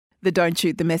The Don't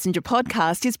Shoot the Messenger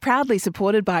podcast is proudly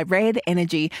supported by Red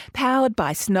Energy, powered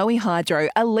by Snowy Hydro,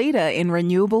 a leader in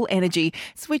renewable energy.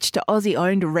 Switch to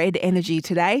Aussie-owned Red Energy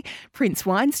today. Prince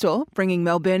Wine Store, bringing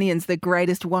Melburnians the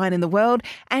greatest wine in the world.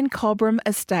 And Cobram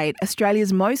Estate,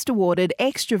 Australia's most awarded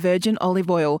extra virgin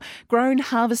olive oil, grown,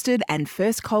 harvested and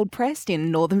first cold pressed in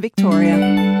northern Victoria.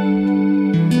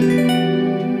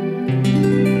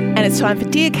 And it's time for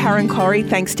Dear Caro and Corrie,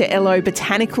 thanks to LO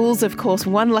Botanicals. Of course,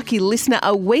 one lucky listener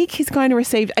a week is going to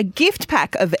receive a gift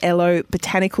pack of LO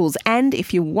Botanicals. And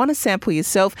if you want to sample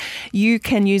yourself, you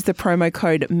can use the promo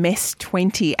code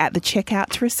MESS20 at the checkout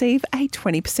to receive a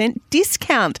 20%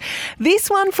 discount. This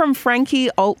one from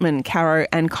Frankie Altman, Caro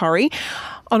and Corrie.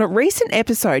 On a recent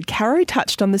episode, Caro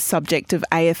touched on the subject of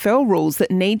AFL rules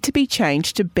that need to be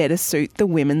changed to better suit the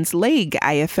Women's League,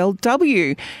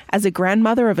 AFLW. As a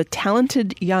grandmother of a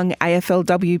talented young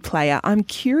AFLW player, I'm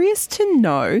curious to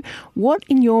know what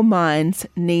in your minds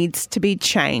needs to be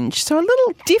changed. So a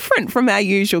little different from our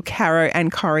usual Caro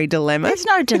and Corrie dilemma. There's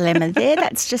no dilemma there.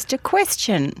 That's just a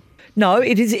question. No,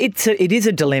 it is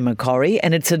a dilemma, Corrie,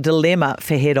 and it's a dilemma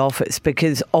for head office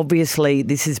because obviously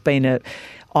this has been a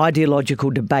ideological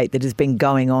debate that has been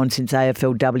going on since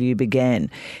AFLW began.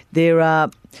 There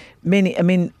are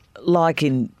many, like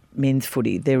in men's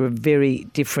footy, there are very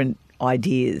different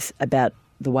ideas about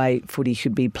the way footy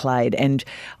should be played. And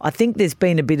I think there's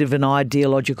been a bit of an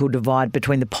ideological divide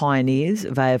between the pioneers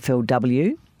of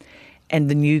AFLW and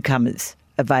the newcomers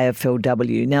of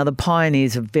AFLW. Now, the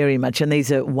pioneers are very much, and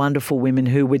these are wonderful women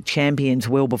who were champions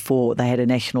well before they had a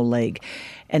national league.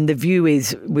 And the view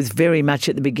was very much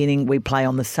at the beginning, we play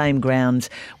on the same grounds,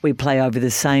 we play over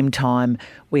the same time,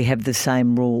 we have the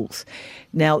same rules.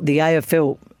 Now, the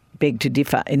AFL begged to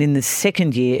differ. And in the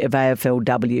second year of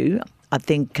AFLW, I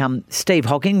think Steve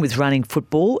Hocking was running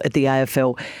football at the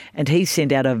AFL and he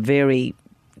sent out a very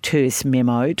terse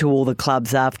memo to all the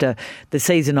clubs after the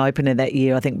season opener that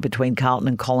year, I think between Carlton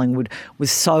and Collingwood, was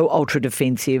so ultra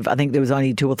defensive. I think there was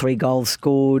only 2 or 3 goals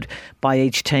scored by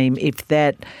each team. If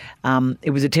that, it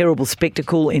was a terrible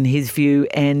spectacle in his view,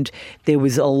 and there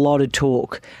was a lot of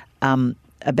talk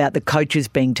about the coaches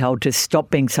being told to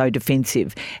stop being so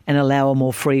defensive and allow a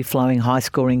more free-flowing,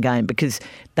 high-scoring game because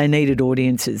they needed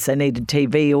audiences. They needed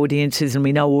TV audiences, and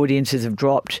we know audiences have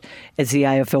dropped, as the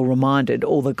AFL reminded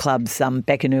all the clubs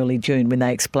back in early June when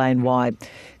they explained why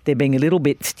they're being a little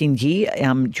bit stingy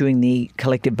during the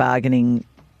collective bargaining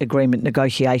agreement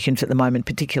negotiations at the moment,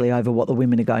 particularly over what the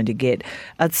women are going to get.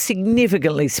 A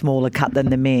significantly smaller cut than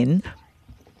the men.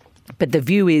 But the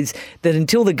view is that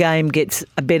until the game gets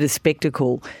a better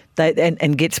spectacle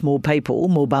and gets more people,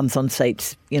 more bums on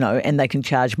seats, and they can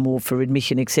charge more for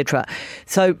admission, etc.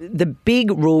 So the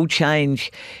big rule change,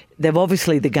 the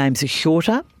games are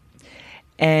shorter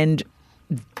and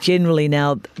generally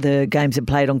now the games are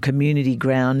played on community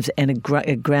grounds, and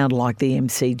a ground like the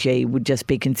MCG would just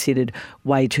be considered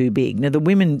way too big. Now, the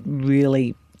women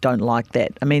really don't like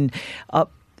that.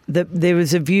 There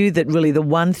is a view that really the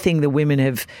one thing the women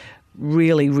have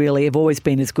really have always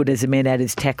been as good as the men at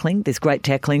is tackling. There's great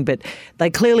tackling, but they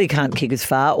clearly can't kick as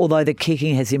far, although the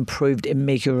kicking has improved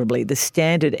immeasurably. The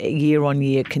standard year on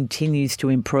year continues to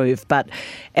improve, but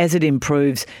as it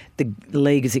improves, the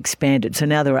league has expanded. So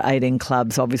now there are 18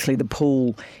 clubs. Obviously, the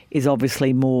pool is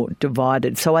obviously more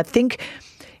divided. So I think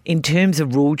in terms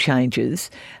of rule changes,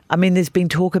 there's been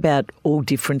talk about all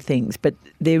different things, but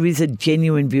there is a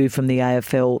genuine view from the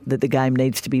AFL that the game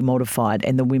needs to be modified,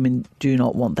 and the women do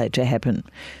not want that to happen.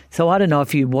 So I don't know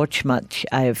if you watch much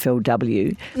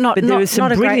AFLW, but there are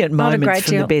some brilliant moments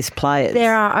from the best players.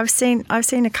 There are. I've seen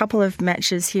a couple of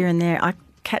matches here and there. I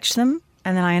catch them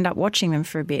and then I end up watching them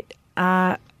for a bit.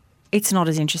 It's not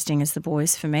as interesting as the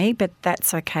boys for me, but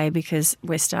that's okay because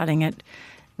we're starting at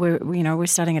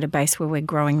a base where we're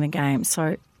growing the game.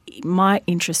 So my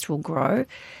interest will grow,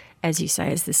 as you say,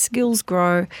 as the skills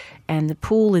grow and the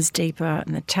pool is deeper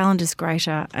and the talent is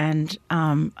greater, and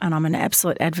I'm an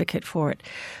absolute advocate for it.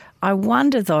 I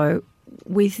wonder, though,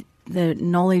 with the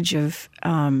knowledge of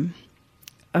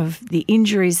the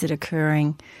injuries that are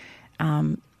occurring,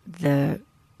 the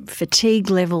fatigue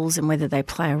levels and whether they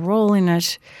play a role in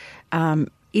it,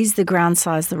 is the ground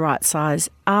size the right size?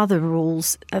 Are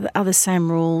the same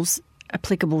rules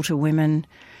applicable to women?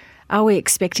 Are we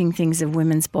expecting things of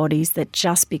women's bodies that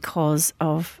just because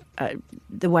of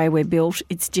the way we're built,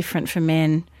 it's different for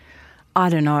men? I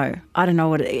don't know.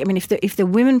 If the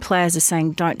women players are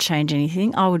saying don't change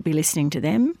anything, I would be listening to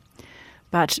them.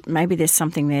 But maybe there's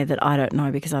something there that I don't know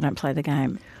because I don't play the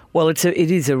game. Well, it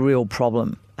is a real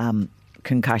problem,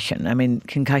 concussion.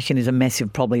 Concussion is a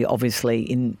massive problem, obviously,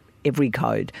 in every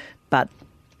code, but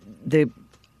the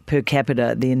per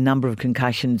capita, the number of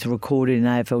concussions recorded in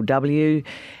AFLW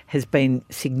has been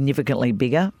significantly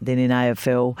bigger than in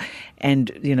AFL,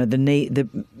 and the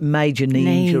major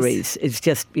knee injuries. It's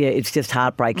just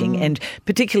heartbreaking, and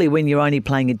particularly when you're only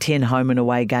playing a 10 home and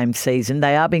away game season.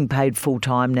 They are being paid full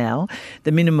time now.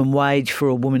 The minimum wage for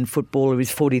a woman footballer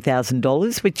is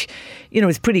 $40,000, which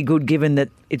is pretty good given that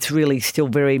it's really still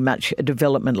very much a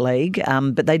development league.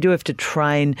 But they do have to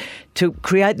train to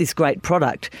create this great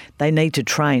product. They need to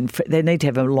train. They need to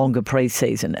have a longer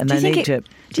pre-season, and they need to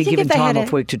be given time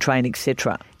off work to train,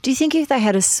 etc. Do you think if they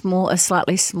had a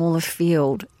slightly smaller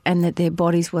field and that their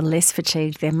bodies were less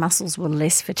fatigued, their muscles were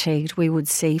less fatigued, we would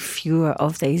see fewer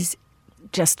of these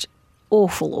just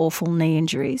awful knee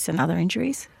injuries and other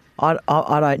injuries? I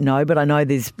don't know, but I know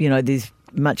there's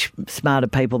much smarter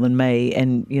people than me,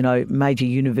 and major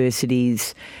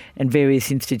universities and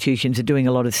various institutions are doing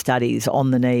a lot of studies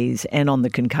on the knees and on the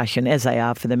concussion, as they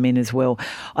are for the men as well.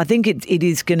 I think it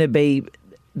is going to be,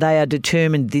 they are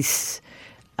determined this,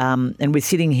 and we're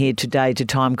sitting here today to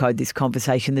timecode this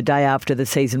conversation the day after the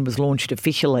season was launched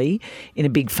officially in a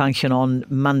big function on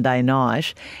Monday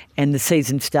night, and the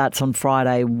season starts on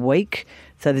Friday week.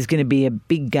 So there's going to be a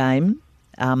big game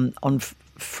on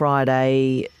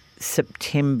Friday,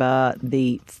 September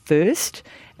the 1st,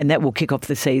 and that will kick off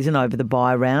the season over the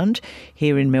bye round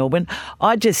here in Melbourne.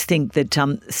 I just think that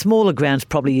smaller grounds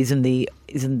probably isn't the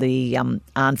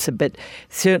answer, but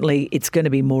certainly it's going to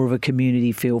be more of a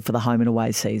community feel for the home and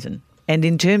away season. And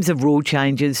in terms of rule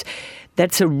changes,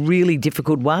 that's a really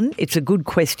difficult one. It's a good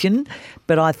question,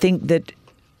 but I do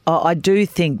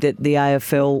think that the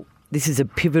AFL, this is a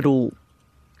pivotal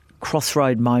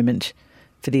crossroad moment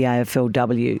for the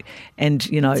AFLW. And,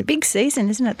 it's a big season,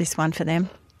 isn't it, this one for them?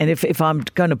 And if I'm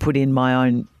going to put in my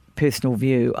own personal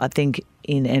view, I think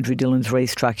in Andrew Dillon's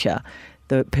restructure,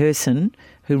 the person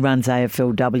who runs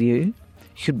AFLW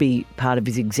should be part of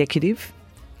his executive,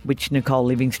 which Nicole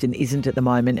Livingstone isn't at the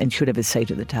moment, and should have a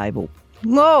seat at the table.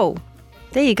 Whoa.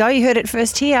 There you go. You heard it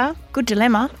first here. Good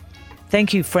dilemma.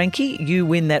 Thank you, Frankie. You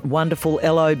win that wonderful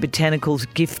LO Botanicals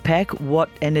gift pack.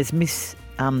 And as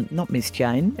not Miss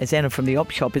Jane, as Anna from the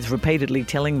op shop is repeatedly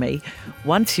telling me,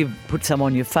 once you've put some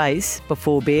on your face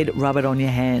before bed, rub it on your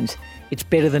hands. It's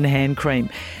better than hand cream.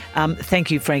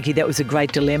 Thank you, Frankie. That was a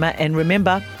great dilemma. And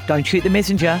remember, don't shoot the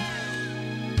messenger.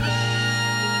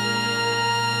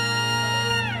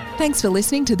 Thanks for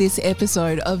listening to this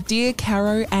episode of Dear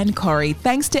Caro and Corrie.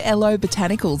 Thanks to LO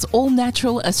Botanicals, all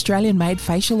natural Australian-made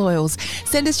facial oils.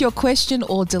 Send us your question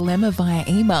or dilemma via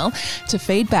email to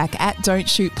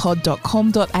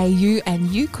feedback@don'tshootpod.com.au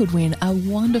and you could win a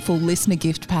wonderful listener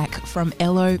gift pack from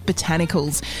LO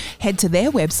Botanicals. Head to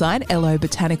their website,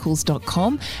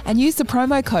 lobotanicals.com, and use the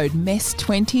promo code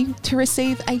MESS20 to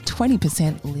receive a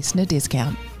 20% listener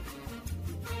discount.